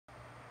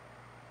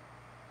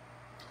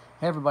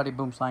Hey everybody,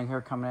 Boomslang here,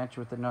 coming at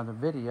you with another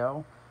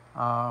video.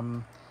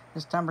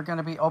 This time we're going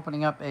to be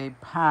opening up a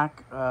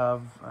pack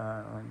of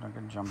like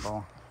a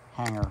jumbo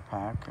hanger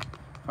pack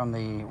from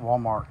the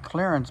Walmart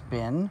clearance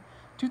bin,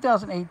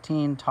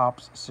 2018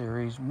 Topps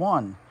Series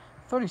 1,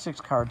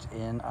 36 cards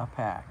in a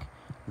pack.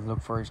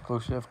 Look for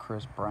exclusive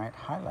Kris Bryant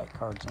highlight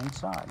cards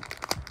inside.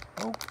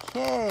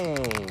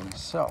 Okay,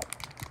 so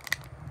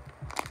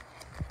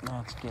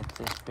let's get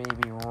this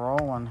baby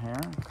rolling here.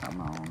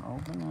 Come on,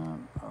 open up,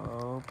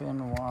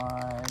 open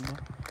wide.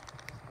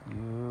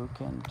 You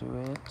can do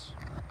it.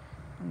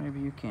 Maybe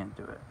you can't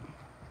do it.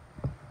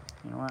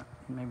 You know what?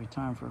 Maybe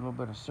time for a little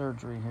bit of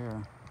surgery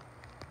here.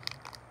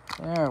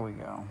 There we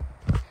go.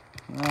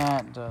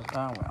 That does,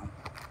 oh well.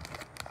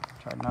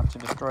 Tried not to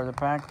destroy the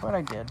pack, but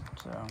I did,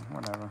 so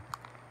whatever.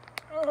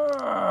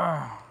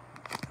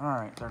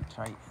 Alright, they're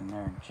tight in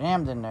there,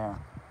 jammed in there.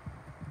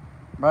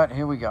 But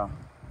here we go.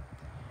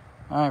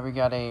 Alright, we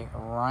got a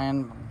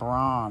Ryan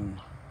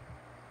Braun,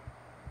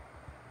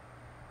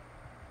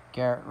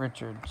 Garrett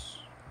Richards,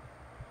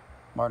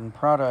 Martin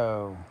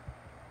Prado,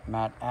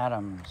 Matt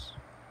Adams,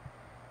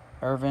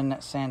 Irvin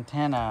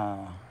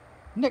Santana,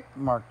 Nick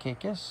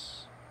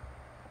Markakis,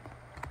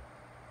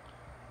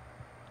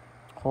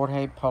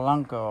 Jorge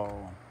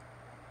Polanco,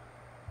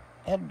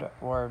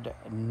 Edward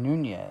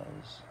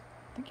Nunez,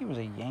 I think he was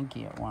a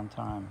Yankee at one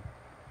time,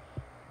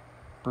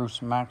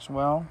 Bruce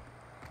Maxwell,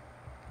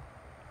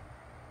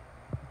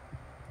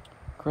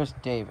 Chris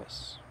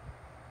Davis,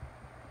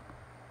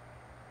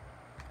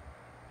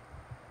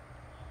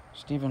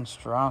 Steven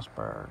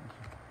Strasburg,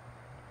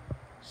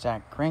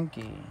 Zach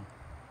Greinke,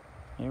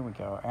 here we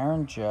go,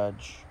 Aaron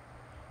Judge,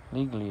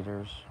 league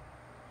leaders,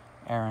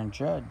 Aaron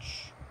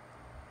Judge,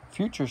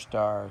 Future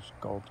Stars,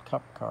 Gold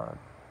Cup card,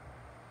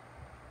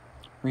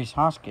 Rhys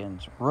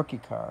Hoskins, rookie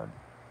card,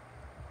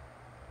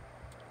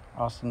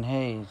 Austin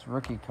Hayes,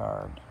 rookie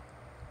card,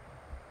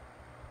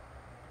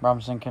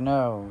 Robinson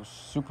Cano,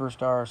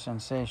 Superstar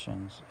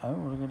Sensations. Oh,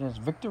 look at this.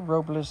 Victor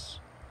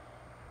Robles,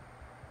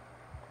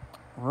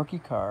 rookie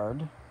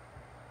card.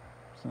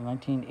 It's a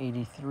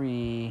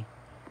 1983,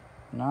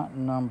 not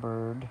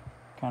numbered,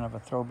 kind of a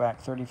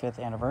throwback 35th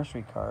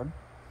anniversary card.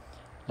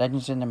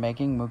 Legends in the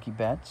Making, Mookie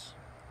Betts.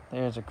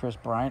 There's a Kris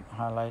Bryant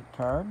highlight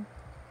card.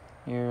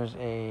 Here's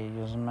a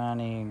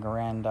Yasmani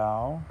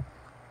Grandal.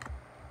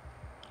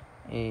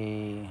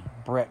 A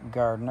Brett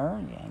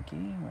Gardner,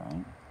 Yankee,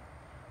 right?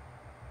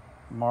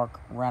 Mark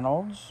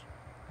Reynolds,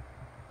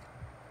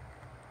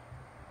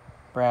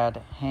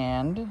 Brad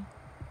Hand,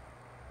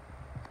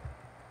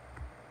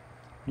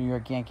 New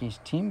York Yankees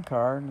team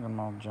card. I'm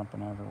all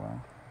jumping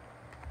everywhere.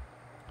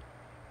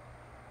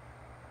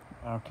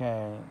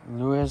 Okay,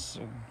 Luis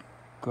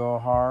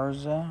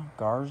Garza.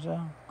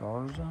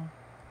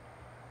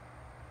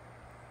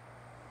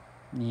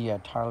 Yeah,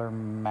 Tyler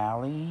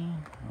Mahle.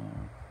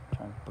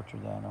 Trying to butcher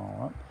that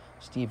all up.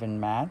 Steven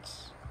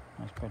Matz,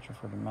 nice pitcher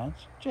for the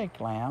Mets. Jake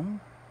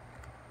Lamb.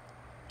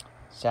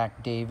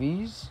 Zach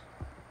Davies,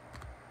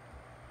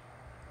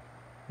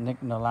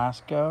 Nick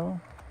Nolasco,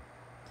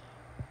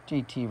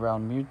 JT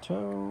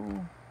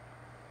Realmuto,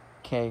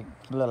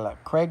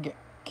 Craig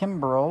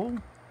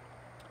Kimbrell,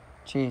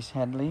 Chase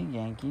Headley,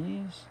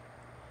 Yankees,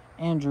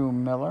 Andrew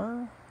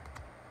Miller,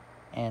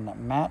 and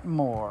Matt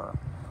Moore.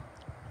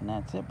 And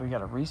that's it. We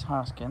got a Rhys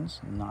Hoskins,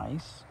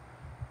 nice.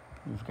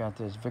 We've got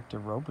this Victor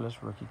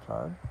Robles rookie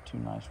card, two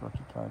nice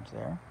rookie cards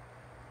there.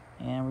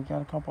 And we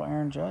got a couple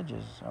Aaron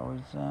Judges.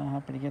 Always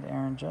happy to get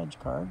Aaron Judge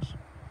cards.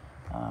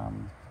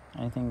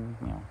 Anything,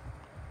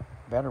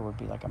 better would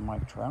be like a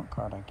Mike Trout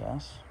card, I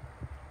guess.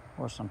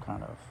 Or some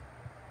kind of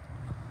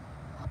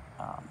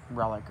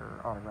relic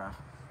or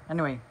autograph.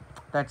 Anyway,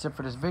 that's it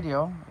for this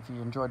video. If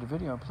you enjoyed the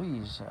video,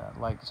 please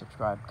like,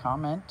 subscribe,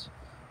 comment.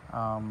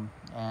 Don't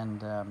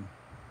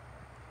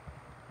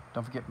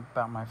forget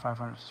about my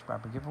 500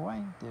 subscriber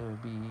giveaway. There will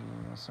be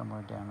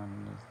somewhere down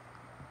underneath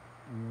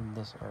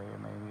this area,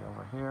 maybe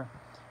over here,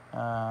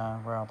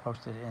 where I'll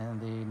post it in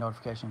the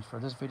notifications for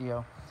this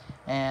video.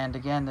 And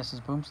again, this is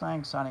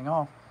Boomslang signing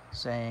off,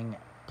 saying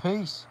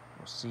peace.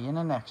 We'll see you in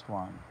the next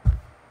one.